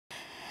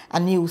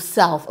And New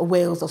South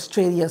Wales,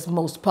 Australia's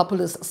most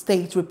populous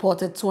state,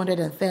 reported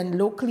 210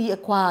 locally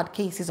acquired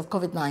cases of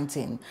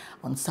COVID-19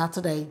 on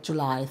Saturday,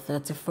 July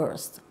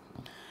 31st.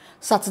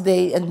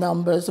 Saturday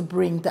numbers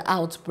bring the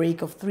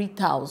outbreak of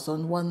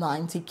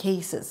 3,190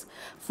 cases.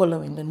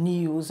 Following the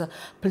news,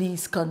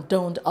 police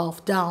condoned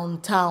off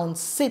downtown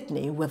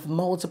Sydney with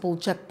multiple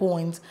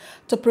checkpoints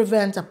to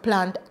prevent a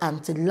planned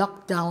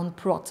anti-lockdown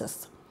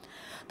protest.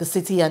 The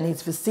city and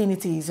its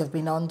vicinities have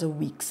been under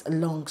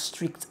weeks-long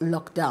strict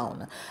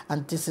lockdown,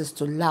 and this is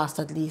to last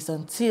at least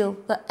until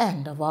the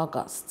end of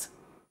August.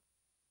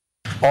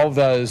 Of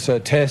those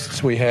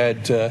tests, we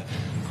had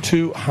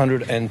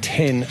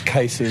 210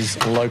 cases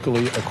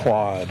locally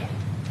acquired.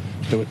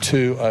 There were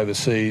 2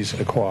 overseas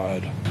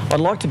acquired.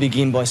 I'd like to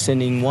begin by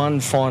sending one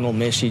final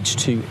message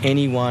to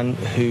anyone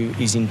who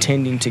is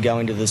intending to go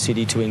into the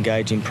city to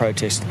engage in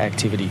protest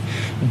activity.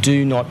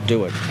 Do not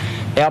do it.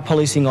 Our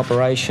policing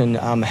operation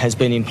has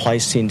been in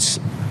place since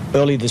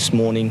early this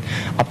morning.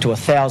 Up to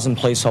 1,000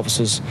 police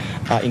officers,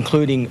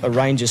 including a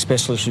range of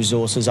specialist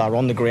resources, are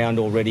on the ground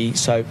already,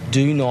 so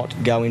do not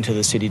go into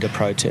the city to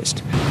protest.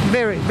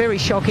 Very, very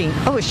shocking.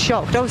 I was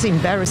shocked. I was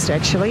embarrassed,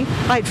 actually.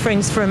 I had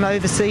friends from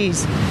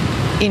overseas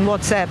in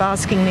WhatsApp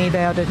asking me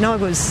about it, and I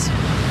was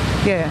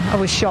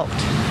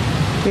shocked.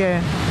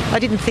 Yeah, I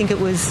didn't think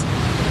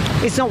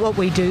it's not what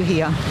we do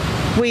here.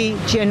 We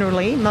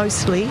generally,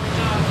 mostly,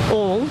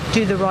 all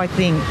do the right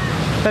thing.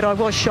 But I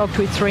was shocked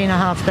with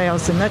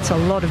 3,500. That's a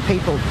lot of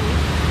people.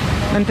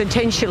 And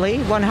potentially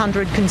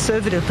 100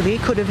 conservatively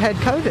could have had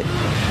COVID.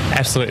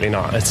 Absolutely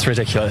not. It's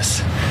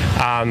ridiculous.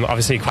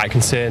 Obviously quite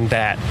concerned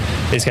that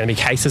there's going to be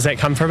cases that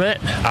come from it.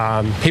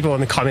 People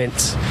in the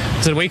comments,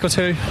 was it a week or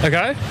 2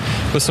 ago,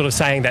 were sort of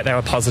saying that they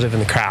were positive in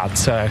the crowd.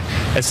 So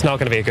it's not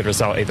going to be a good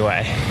result either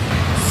way.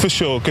 For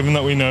sure, given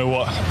that we know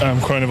what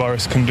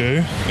coronavirus can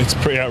do, it's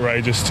pretty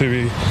outrageous to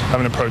be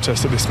having a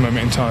protest at this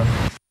moment in time.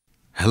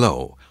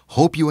 Hello,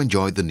 hope you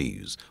enjoyed the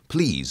news.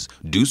 Please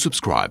do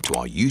subscribe to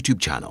our YouTube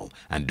channel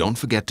and don't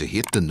forget to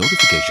hit the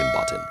notification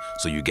button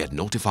so you get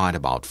notified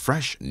about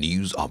fresh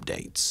news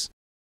updates.